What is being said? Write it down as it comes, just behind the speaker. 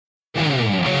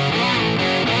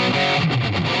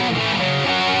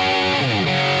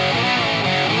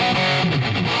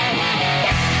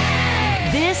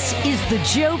The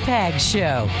Joe Pags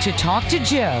Show. To talk to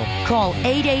Joe, call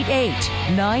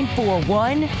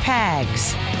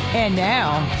 888-941-PAGS. And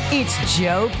now, it's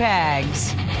Joe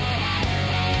Pags.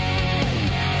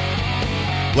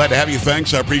 Glad to have you.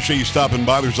 Thanks. I appreciate you stopping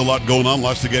by. There's a lot going on,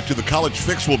 lots to get to. The College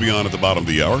Fix will be on at the bottom of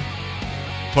the hour.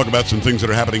 Talk about some things that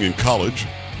are happening in college.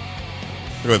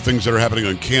 Talk about things that are happening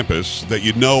on campus that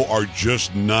you know are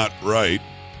just not right.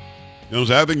 You know what I'm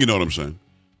saying? I think you know what I'm saying.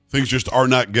 Things just are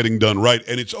not getting done right.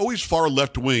 And it's always far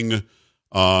left-wing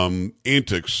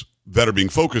antics that are being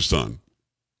focused on.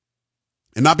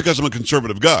 And not because I'm a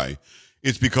conservative guy.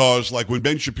 It's because, like, when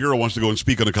Ben Shapiro wants to go and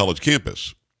speak on a college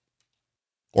campus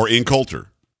or in Coulter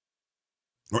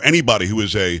or anybody who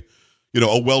is a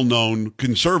well-known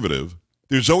conservative,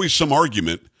 there's always some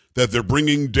argument that they're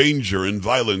bringing danger and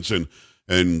violence and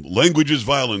language is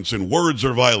violence and words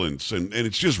are violence. And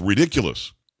it's just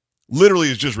ridiculous. Literally,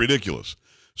 it's just ridiculous.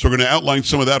 So we're going to outline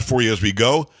some of that for you as we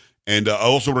go. And I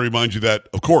also want to remind you that,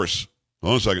 of course,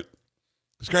 hold on a second.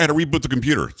 This guy had to reboot the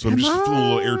computer. So I'm just filling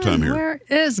a little airtime here. Where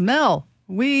is Mel?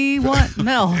 We want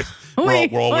Mel. We're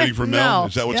all waiting for Mel.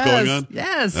 Is that what's going on?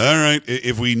 Yes. All right.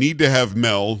 If we need to have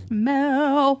Mel.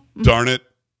 Darn it.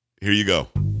 Here you go.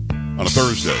 On a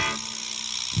Thursday.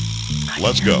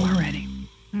 Let's go. We're ready.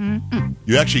 Mm-hmm.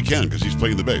 You actually can because he's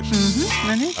playing the bass.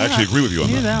 Mm-hmm. I actually agree with you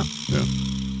on that. Yeah.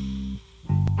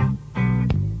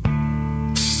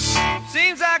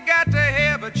 Seems I got to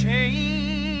have a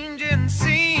change in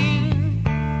scene.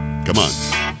 Come on.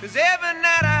 Cause every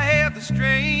night I have the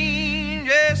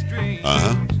strangest dreams.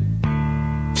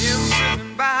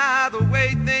 Imprisoned by the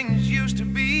way things used to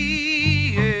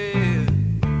be. Yeah.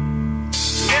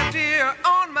 Left here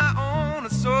on my own,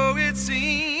 so it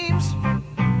seems.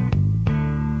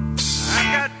 I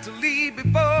got to leave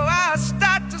before I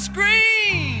start to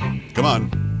scream. Come on.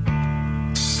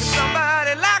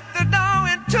 Somebody locked the door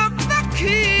and took the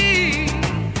key.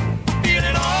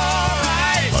 Feeling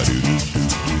alright.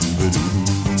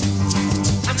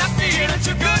 I'm not feeling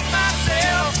too good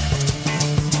myself.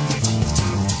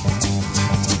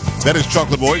 That is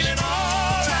Chocolate Boys.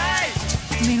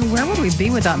 I mean, where would we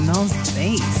be without Mel's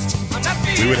bass?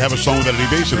 We would have a song without any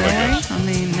bass in it, I guess. I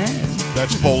mean, no.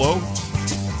 That's Polo.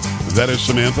 That is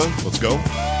Samantha. Let's go.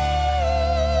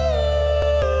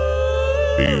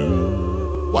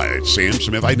 Why, it's Sam,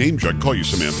 Samantha. I named you. I can call you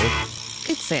Samantha.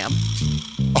 It's Sam.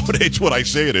 Oh, it's what I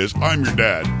say it is. I'm your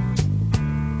dad.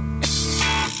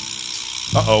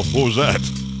 Uh-oh. What was that?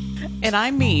 And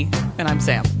I'm me. And I'm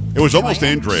Sam. It was almost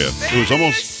Andrea. It was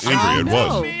almost Andrea. It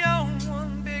was.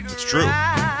 It's true.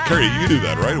 Carrie, you knew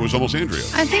that, right? It was almost Andrea.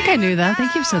 I think I knew that. I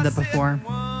think you've said that before.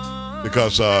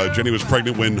 Because Jenny was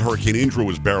pregnant when Hurricane Andrew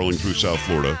was barreling through South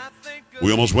Florida.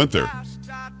 We almost went there.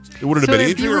 It would have been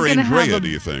Andrew or Andrea, do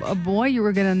you think? A boy, you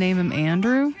were going to name him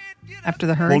Andrew after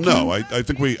the hurricane? Well, no. I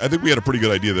think we had a pretty good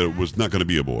idea that it was not going to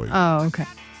be a boy. Oh, okay.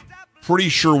 Pretty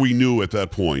sure we knew at that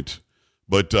point.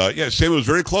 But, yeah, Sam was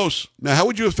very close. Now, how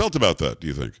would you have felt about that, do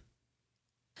you think?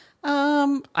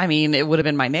 I mean, it would have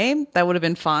been my name. That would have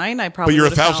been fine. I probably. But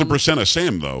you're 1,000% a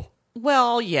Sam, though.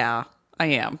 Well, yeah, I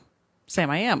am.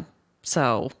 Sam, I am.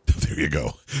 So. There you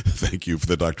go. Thank you for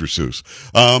the Dr. Seuss.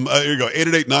 Here you go.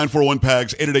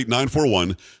 888-941-PAGS,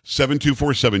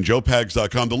 888-941-7247,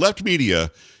 joepags.com. The left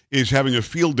media is having a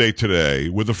field day today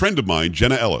with a friend of mine,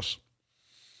 Jenna Ellis.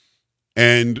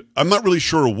 And I'm not really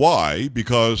sure why,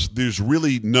 because there's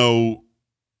really no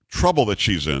trouble that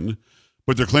she's in,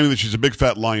 but they're claiming that she's a big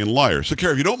fat lying liar. So,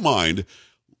 Kara, if you don't mind,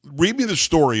 read me the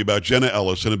story about Jenna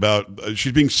Ellis and about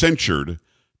she's being censured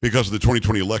because of the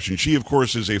 2020 election. She, of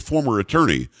course, is a former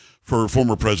attorney for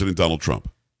former President Donald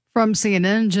Trump. From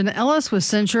CNN, Jenna Ellis was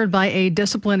censured by a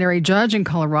disciplinary judge in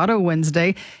Colorado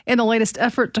Wednesday in the latest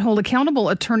effort to hold accountable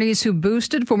attorneys who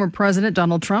boosted former President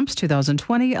Donald Trump's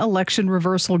 2020 election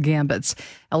reversal gambits.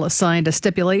 Ellis signed a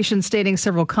stipulation stating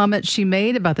several comments she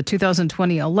made about the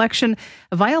 2020 election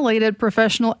violated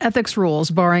professional ethics rules,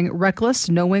 barring reckless,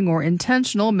 knowing, or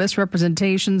intentional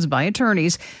misrepresentations by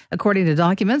attorneys, according to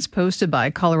documents posted by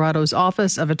Colorado's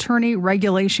Office of Attorney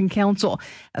Regulation Counsel.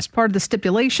 As part of the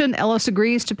stipulation, Ellis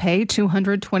agrees to pay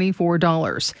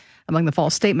 $224. Among the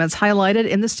false statements highlighted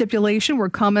in the stipulation were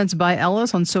comments by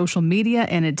Ellis on social media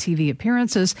and at TV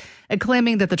appearances,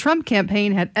 claiming that the Trump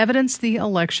campaign had evidence the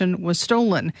election was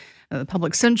stolen. The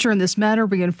public censure in this matter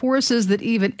reinforces that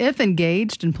even if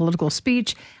engaged in political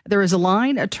speech, there is a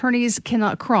line attorneys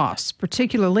cannot cross,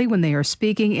 particularly when they are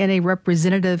speaking in a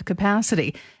representative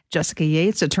capacity. Jessica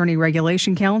Yates, Attorney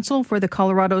Regulation Counsel for the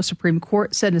Colorado Supreme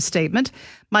Court, said in a statement.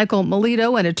 Michael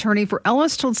Melito, an attorney for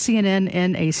Ellis, told CNN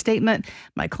in a statement,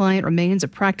 "My client remains a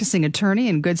practicing attorney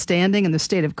in good standing in the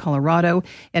state of Colorado.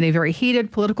 In a very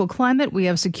heated political climate, we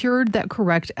have secured that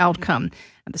correct outcome."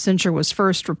 And the censure was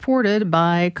first reported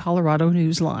by Colorado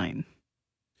Newsline.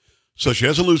 So she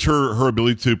doesn't lose her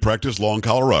ability to practice law in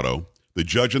Colorado. The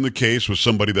judge in the case was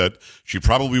somebody that she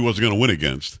probably wasn't going to win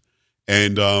against.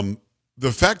 And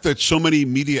the fact that so many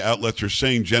media outlets are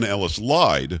saying Jenna Ellis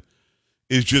lied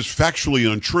is just factually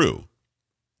untrue.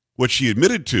 What she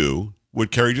admitted to,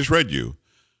 what Carrie just read you,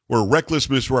 were reckless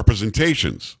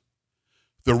misrepresentations.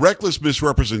 The reckless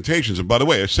misrepresentations, and by the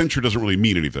way, a censure doesn't really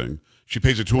mean anything. She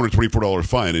pays a $224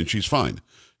 fine and she's fine.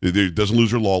 Doesn't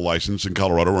lose her law license in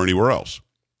Colorado or anywhere else.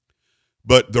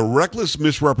 But the reckless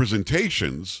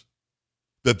misrepresentations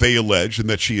that they allege and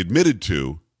that she admitted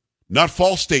to, not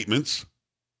false statements,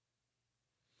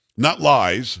 not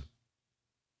lies,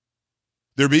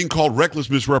 they're being called reckless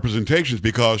misrepresentations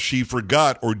because she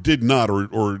forgot or did not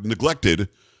or neglected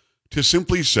to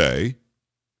simply say,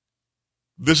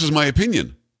 this is my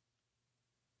opinion.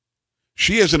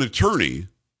 She, as an attorney,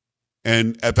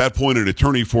 and at that point an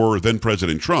attorney for then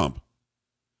President Trump,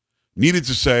 needed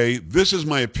to say, this is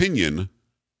my opinion,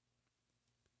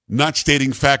 not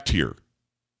stating fact here.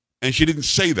 And she didn't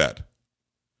say that.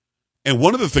 And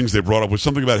one of the things they brought up was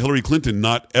something about Hillary Clinton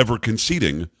not ever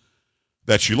conceding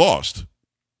that she lost.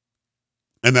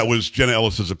 And that was Jenna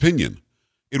Ellis's opinion.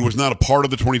 It was not a part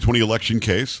of the 2020 election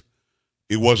case.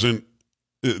 It wasn't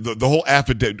the whole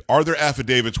affidavit. Are there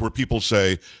affidavits where people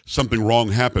say something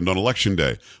wrong happened on election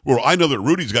day? Well, I know that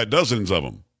Rudy's got dozens of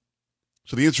them.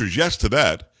 So the answer is yes to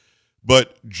that.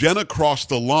 But Jenna crossed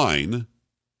the line,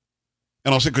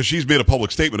 and I'll say because she's made a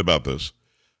public statement about this,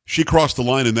 she crossed the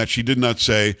line in that she did not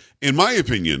say, in my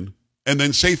opinion, and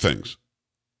then say things.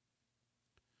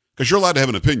 Because you're allowed to have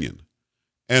an opinion.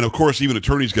 And, of course, even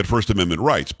attorneys get First Amendment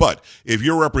rights. But if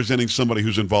you're representing somebody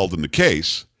who's involved in the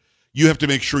case, you have to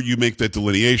make sure you make that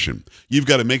delineation. You've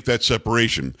got to make that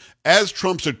separation. As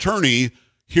Trump's attorney,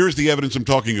 here's the evidence I'm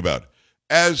talking about.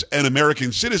 As an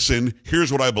American citizen,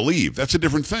 here's what I believe. That's a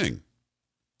different thing.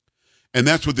 And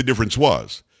that's what the difference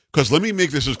was. Because let me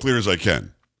make this as clear as I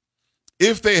can.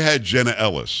 If they had Jenna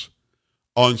Ellis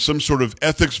on some sort of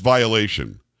ethics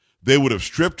violation, they would have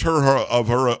stripped her of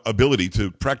her ability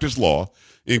to practice law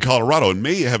in Colorado and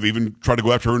may have even tried to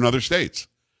go after her in other states.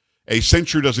 A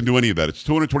censure doesn't do any of that. It's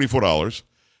 $224,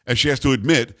 and she has to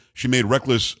admit she made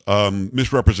reckless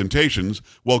misrepresentations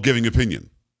while giving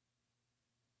opinion.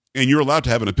 And you're allowed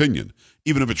to have an opinion,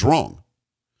 even if it's wrong.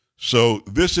 So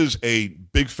this is a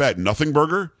big fat nothing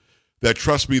burger that,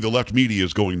 trust me, the left media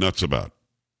is going nuts about.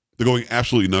 They're going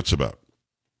absolutely nuts about.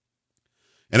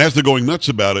 And as they're going nuts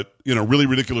about it, really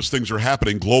ridiculous things are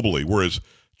happening globally. Whereas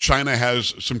China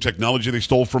has some technology they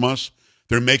stole from us.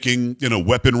 They're making,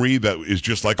 weaponry that is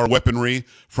just like our weaponry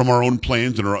from our own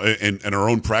plans and our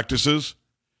own practices.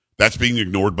 That's being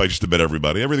ignored by just about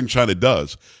everybody. Everything China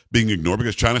does being ignored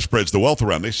because China spreads the wealth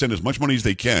around. They send as much money as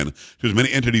they can to as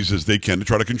many entities as they can to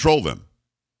try to control them.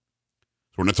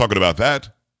 So we're not talking about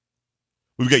that.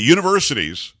 We've got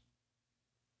universities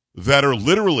that are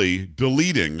literally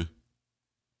deleting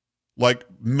like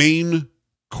main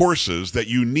courses that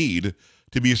you need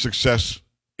to be a success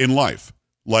in life,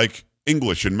 like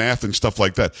English and math and stuff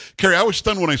like that. Carrie, I was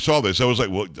stunned when I saw this. I was like,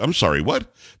 well, I'm sorry,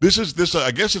 what? This,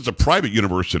 I guess it's a private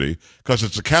university because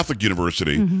it's a Catholic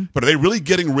university, but are they really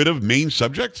getting rid of main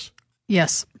subjects?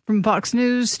 Yes. From Fox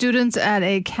News, students at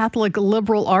a Catholic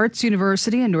liberal arts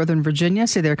university in Northern Virginia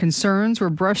say their concerns were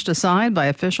brushed aside by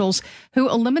officials who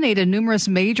eliminated numerous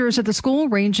majors at the school,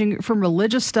 ranging from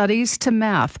religious studies to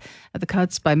math. The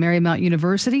cuts by Marymount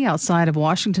University outside of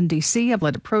Washington, D.C. have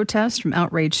led to protests from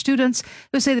outraged students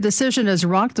who say the decision has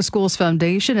rocked the school's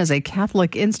foundation as a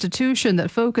Catholic institution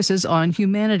that focuses on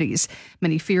humanities.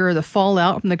 Many fear the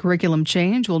fallout from the curriculum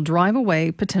change will drive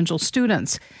away potential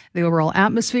students. The overall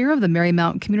atmosphere of the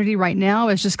Marymount community right now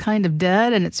is just kind of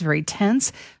dead, and it's very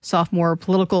tense. Sophomore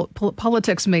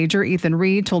politics major Ethan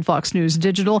Reed told Fox News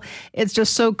Digital, "It's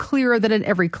just so clear that in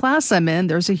every class I'm in,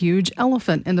 there's a huge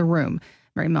elephant in the room."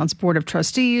 Marymount's Board of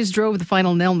Trustees drove the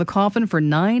final nail in the coffin for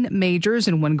 9 majors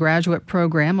and 1 graduate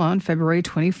program on February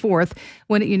 24th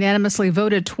when it unanimously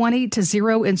voted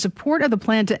 20-0 in support of the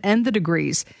plan to end the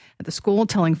degrees. At the school,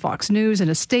 telling Fox News in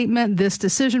a statement, "This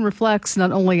decision reflects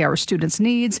not only our students'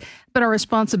 needs, but our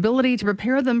responsibility to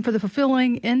prepare them for the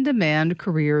fulfilling, in-demand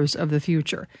careers of the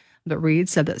future." But Reed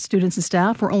said that students and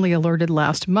staff were only alerted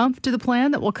last month to the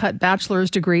plan that will cut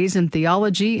bachelor's degrees in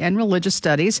theology and religious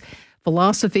studies.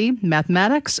 philosophy,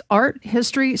 mathematics, art,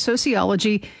 history,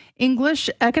 sociology, English,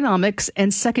 economics,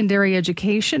 and secondary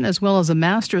education, as well as a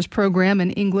master's program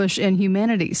in English and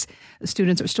humanities.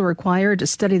 Students are still required to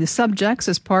study the subjects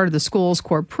as part of the school's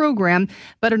core program,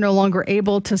 but are no longer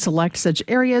able to select such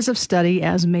areas of study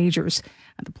as majors.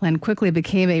 The plan quickly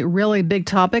became a really big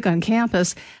topic on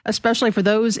campus, especially for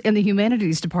those in the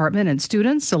humanities department, and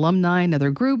students, alumni, and other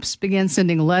groups began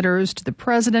sending letters to the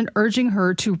president urging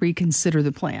her to reconsider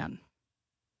the plan.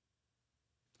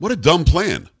 What a dumb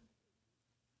plan.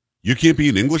 You can't be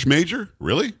an English major?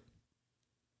 Really?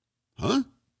 Huh?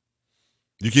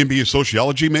 You can't be a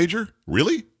sociology major?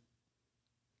 Really?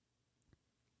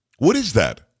 What is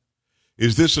that?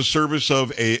 Is this a service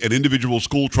of an individual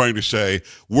school trying to say,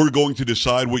 we're going to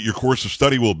decide what your course of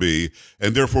study will be,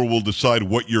 and therefore we'll decide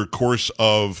what your course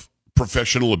of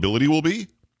professional ability will be?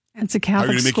 It's a How are Catholic you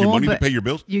going to make school, your money to but pay your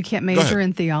bills? you can't Go major ahead.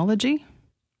 in theology?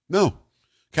 No.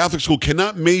 Catholic school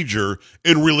cannot major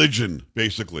in religion,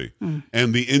 basically,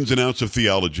 and the ins and outs of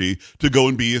theology to go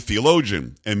and be a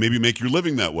theologian and maybe make your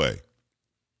living that way.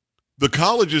 The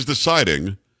college is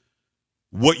deciding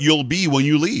what you'll be when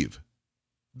you leave.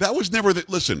 That was never that.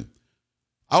 Listen,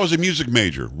 I was a music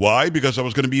major. Why? Because I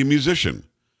was going to be a musician.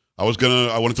 I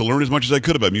wanted to learn as much as I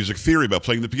could about music theory, about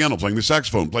playing the piano, playing the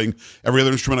saxophone, playing every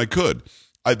other instrument I could.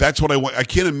 That's what I want. I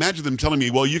can't imagine them telling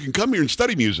me, well, you can come here and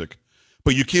study music,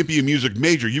 but you can't be a music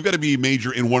major. You've got to be a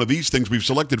major in one of these things we've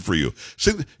selected for you.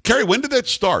 So, Carrie, when did that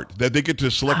start, that they get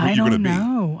to select what you're going to be?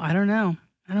 I don't know.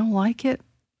 I don't like it.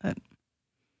 But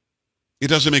It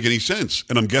doesn't make any sense.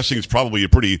 And I'm guessing it's probably a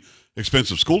pretty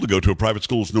expensive school to go to. A private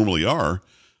schools normally are.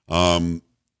 And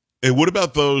what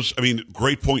about those,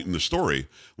 great point in the story.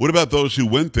 What about those who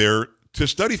went there to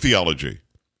study theology,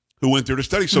 who went there to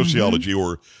study sociology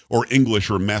or English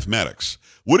or mathematics?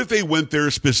 What if they went there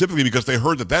specifically because they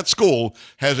heard that school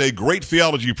has a great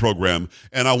theology program,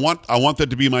 and I want that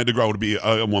to be my degree?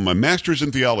 I want my master's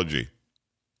in theology.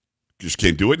 Just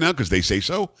can't do it now because they say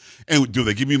so. And do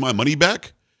they give me my money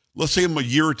back? Let's say I'm a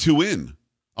year or two in.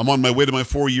 I'm on my way to my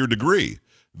 4-year degree.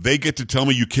 They get to tell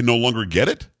me you can no longer get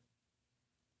it?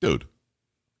 Dude,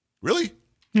 really?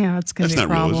 yeah, it's going to be a That's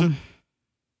not real, is problem.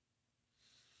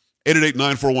 it?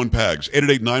 888-941-PAGS,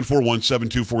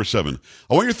 888-941-7247.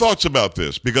 I want your thoughts about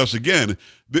this because, again,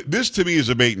 this to me is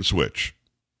a bait and switch.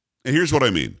 And here's what I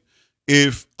mean.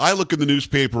 If I look in the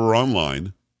newspaper or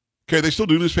online, okay, they still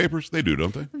do newspapers? They do,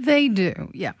 don't they? They do,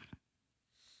 yeah.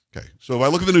 Okay, so if I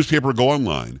look at the newspaper or go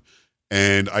online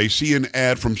and I see an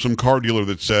ad from some car dealer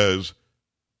that says,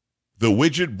 the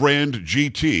widget brand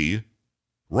GT,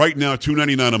 right now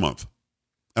 $299 a month.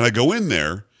 And I go in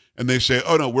there and they say,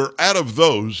 oh no, we're out of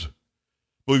those,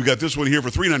 but we've got this one here for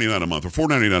 $399 a month or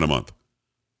 $499 a month.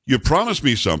 You promised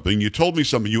me something, you told me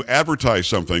something, you advertised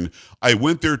something. I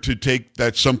went there to take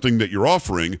that something that you're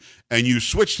offering, and you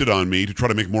switched it on me to try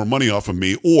to make more money off of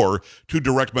me or to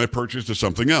direct my purchase to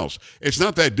something else. It's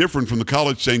not that different from the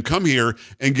college saying, come here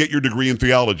and get your degree in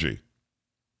theology.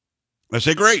 I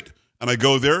say, great. And I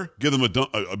go there, give them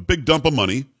a big dump of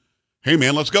money. Hey,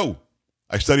 man, let's go.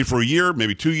 I study for a year,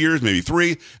 maybe 2 years, maybe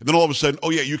 3. And then all of a sudden,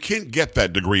 oh, yeah, you can't get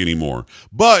that degree anymore.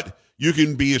 But you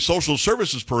can be a social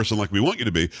services person like we want you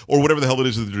to be, or whatever the hell it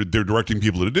is that they're directing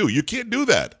people to do. You can't do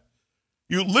that.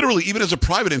 You literally, even as a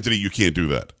private entity, you can't do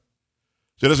that.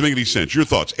 So it doesn't make any sense. Your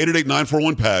thoughts,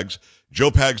 888-941-PAGS,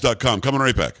 joepags.com. Coming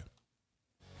right back.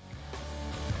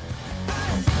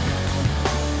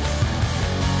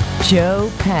 Joe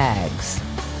Pags.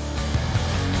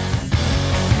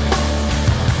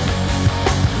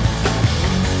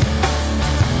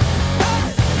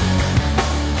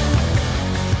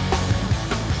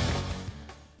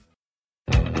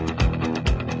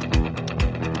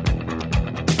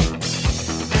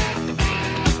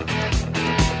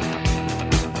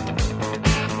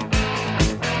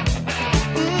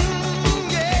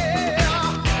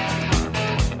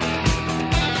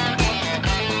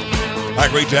 Hi,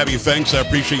 great to have you. Thanks. I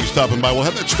appreciate you stopping by. We'll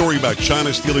have that story about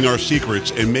China stealing our secrets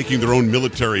and making their own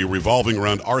military revolving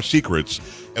around our secrets.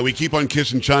 And we keep on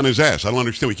kissing China's ass. I don't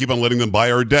understand. We keep on letting them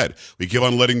buy our debt. We keep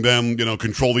on letting them,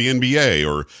 control the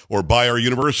NBA or buy our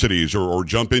universities or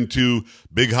jump into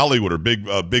big Hollywood or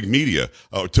big media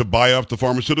to buy off the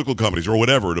pharmaceutical companies or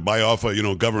whatever, to buy off,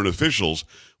 government officials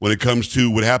when it comes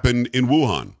to what happened in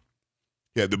Wuhan.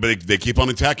 Yeah, but they keep on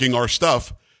attacking our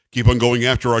stuff. Keep on going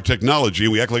after our technology,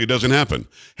 and we act like it doesn't happen.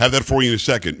 Have that for you in a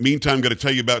second. Meantime, got to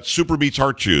tell you about Super Beats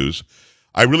Heart Chews.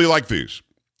 I really like these.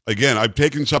 Again, I've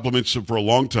taken supplements for a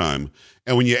long time,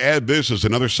 and when you add this as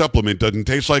another supplement, doesn't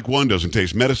taste like one, doesn't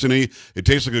taste medicine-y. It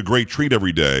tastes like a great treat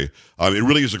every day. It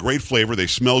really is a great flavor. They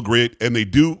smell great, and they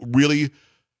do really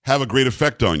have a great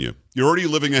effect on you. You're already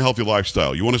living a healthy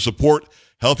lifestyle. You want to support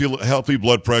healthy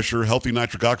blood pressure, healthy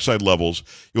nitric oxide levels.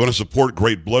 You want to support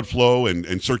great blood flow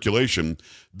and circulation.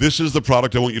 This is the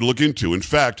product I want you to look into. In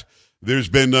fact, there's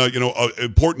been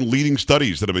important leading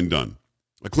studies that have been done.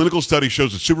 A clinical study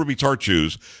shows that Super Beets Heart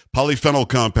Chews polyphenol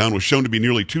compound was shown to be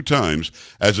nearly 2 times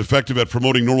as effective at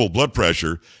promoting normal blood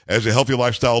pressure as a healthy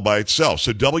lifestyle by itself.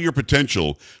 So double your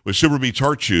potential with Super Beets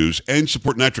Heart Chews and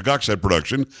support nitric oxide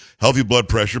production, healthy blood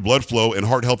pressure, blood flow, and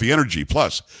heart-healthy energy.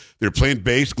 Plus, they're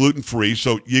plant-based, gluten-free,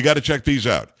 so you got to check these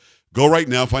out. Go right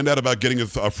now. Find out about getting a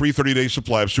free 30-day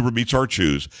supply of Super Beets Heart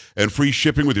Chews and free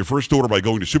shipping with your first order by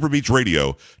going to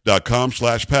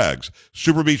superbeetsradio.com/PAGS.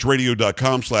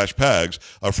 Superbeetsradio.com/PAGS.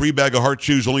 A free bag of heart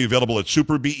chews only available at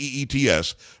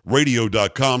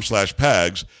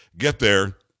superbeetsradio.com/PAGS. Get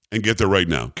there and get there right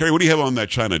now. Carrie, what do you have on that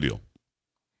China deal?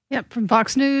 Yep, from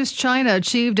Fox News, China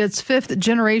achieved its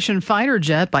 5th-generation fighter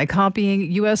jet by copying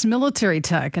U.S. military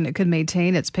tech, and it could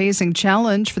maintain its pacing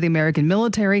challenge for the American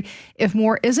military if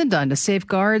more isn't done to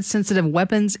safeguard sensitive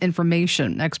weapons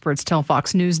information, experts tell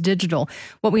Fox News Digital.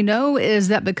 What we know is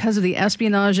that because of the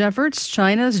espionage efforts,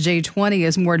 China's J-20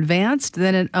 is more advanced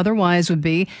than it otherwise would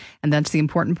be, and that's the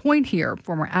important point here.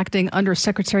 Former acting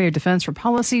Undersecretary of Defense for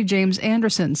Policy James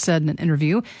Anderson said in an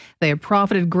interview they have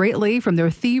profited greatly from their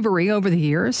thievery over the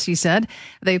years. He said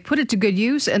they've put it to good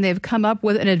use and they've come up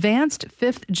with an advanced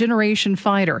 5th-generation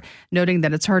fighter, noting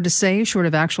that it's hard to say, short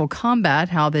of actual combat,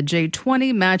 how the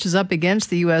J-20 matches up against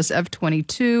the U.S.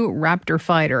 F-22 Raptor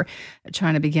fighter.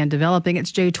 China began developing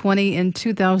its J-20 in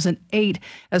 2008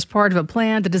 as part of a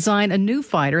plan to design a new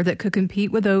fighter that could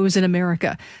compete with those in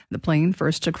America. The plane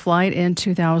first took flight in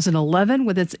 2011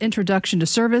 with its introduction to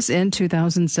service in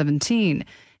 2017.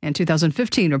 In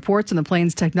 2015, reports on the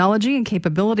plane's technology and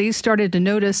capabilities started to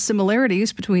notice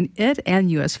similarities between it and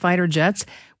U.S. fighter jets,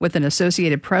 with an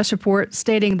Associated Press report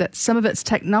stating that some of its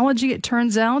technology, it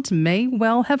turns out, may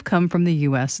well have come from the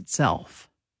U.S. itself.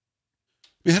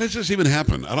 How does this even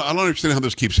happen? I don't understand how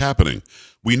this keeps happening.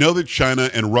 We know that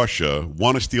China and Russia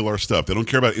want to steal our stuff. They don't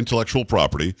care about intellectual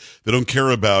property. They don't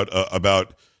care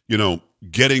about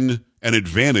getting an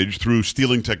advantage through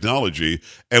stealing technology,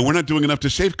 and we're not doing enough to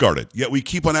safeguard it. Yet we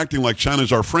keep on acting like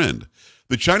China's our friend.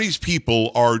 The Chinese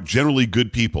people are generally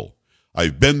good people.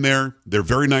 I've been there. They're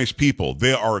very nice people.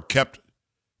 They are kept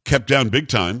down big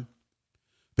time.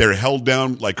 They're held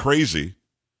down like crazy.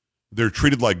 They're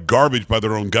treated like garbage by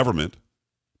their own government.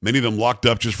 Many of them locked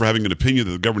up just for having an opinion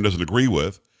that the government doesn't agree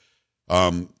with.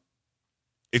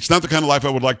 It's not the kind of life I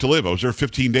would like to live. I was there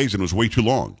 15 days and it was way too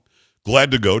long.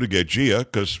 Glad to go to get Gia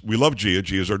because we love Gia.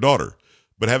 Gia's our daughter.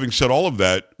 But having said all of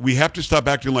that, we have to stop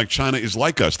acting like China is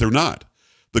like us. They're not.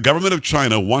 The government of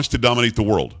China wants to dominate the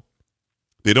world.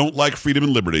 They don't like freedom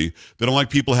and liberty. They don't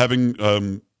like people having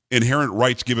inherent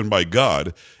rights given by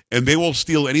God. And they will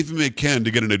steal anything they can to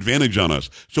get an advantage on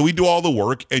us. So we do all the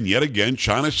work. And yet again,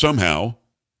 China somehow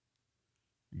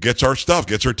gets our stuff,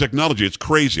 gets our technology. It's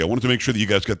crazy. I wanted to make sure that you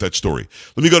guys got that story.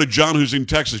 Let me go to John, who's in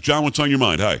Texas. John, what's on your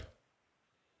mind? Hi.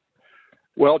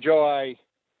 Well, Joe, I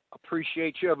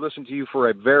appreciate you. I've listened to you for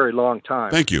a very long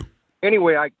time. Thank you.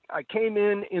 Anyway, I came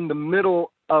in the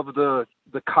middle of the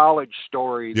college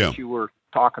story that you were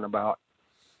talking about,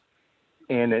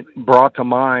 and it brought to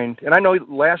mind, and I know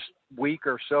last week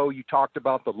or so you talked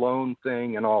about the loan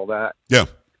thing and all that. Yeah.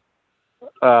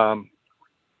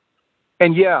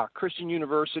 And yeah, Christian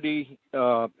University,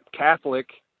 Catholic,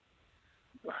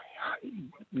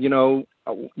 you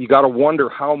got to wonder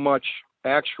how much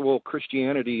actual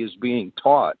Christianity is being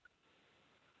taught.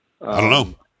 I don't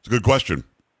know. It's a good question.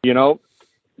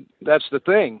 That's the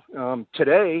thing.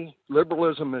 Today,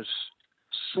 liberalism has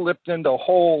slipped into a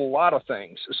whole lot of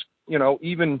things,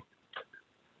 even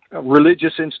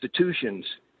religious institutions.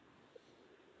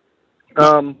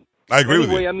 I agree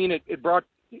with you. I mean, it brought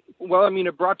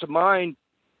to mind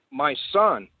my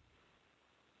son.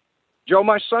 Joe,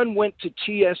 my son went to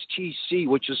TSTC,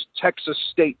 which is Texas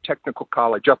State Technical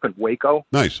College up in Waco.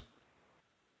 Nice.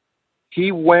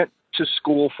 He went to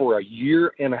school for a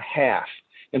year and a half.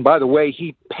 And by the way,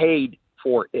 he paid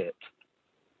for it.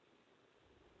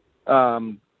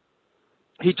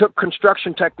 He took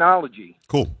construction technology.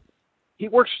 Cool. He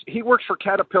works for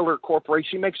Caterpillar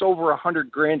Corporation. He makes over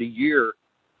 $100,000 a year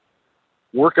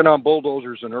working on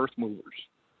bulldozers and earth movers.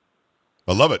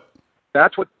 I love it.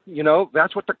 That's what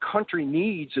the country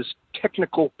needs is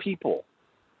technical people.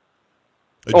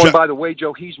 And by the way,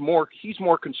 Joe, he's more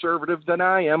conservative than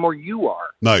I am or you are.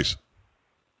 Nice.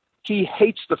 He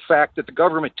hates the fact that the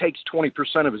government takes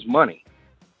 20% of his money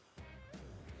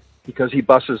because he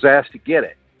busts his ass to get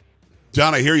it.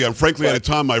 John, I hear you. I'm frankly out of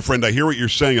time, my friend. I hear what you're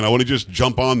saying, and I want to just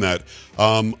jump on that.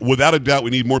 Without a doubt, we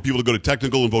need more people to go to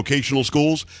technical and vocational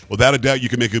schools. Without a doubt, you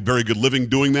can make a very good living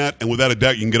doing that, and without a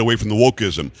doubt, you can get away from the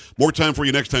wokeism. More time for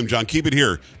you next time, John. Keep it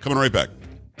here. Coming right back.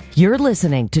 You're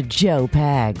listening to Joe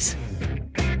Pags.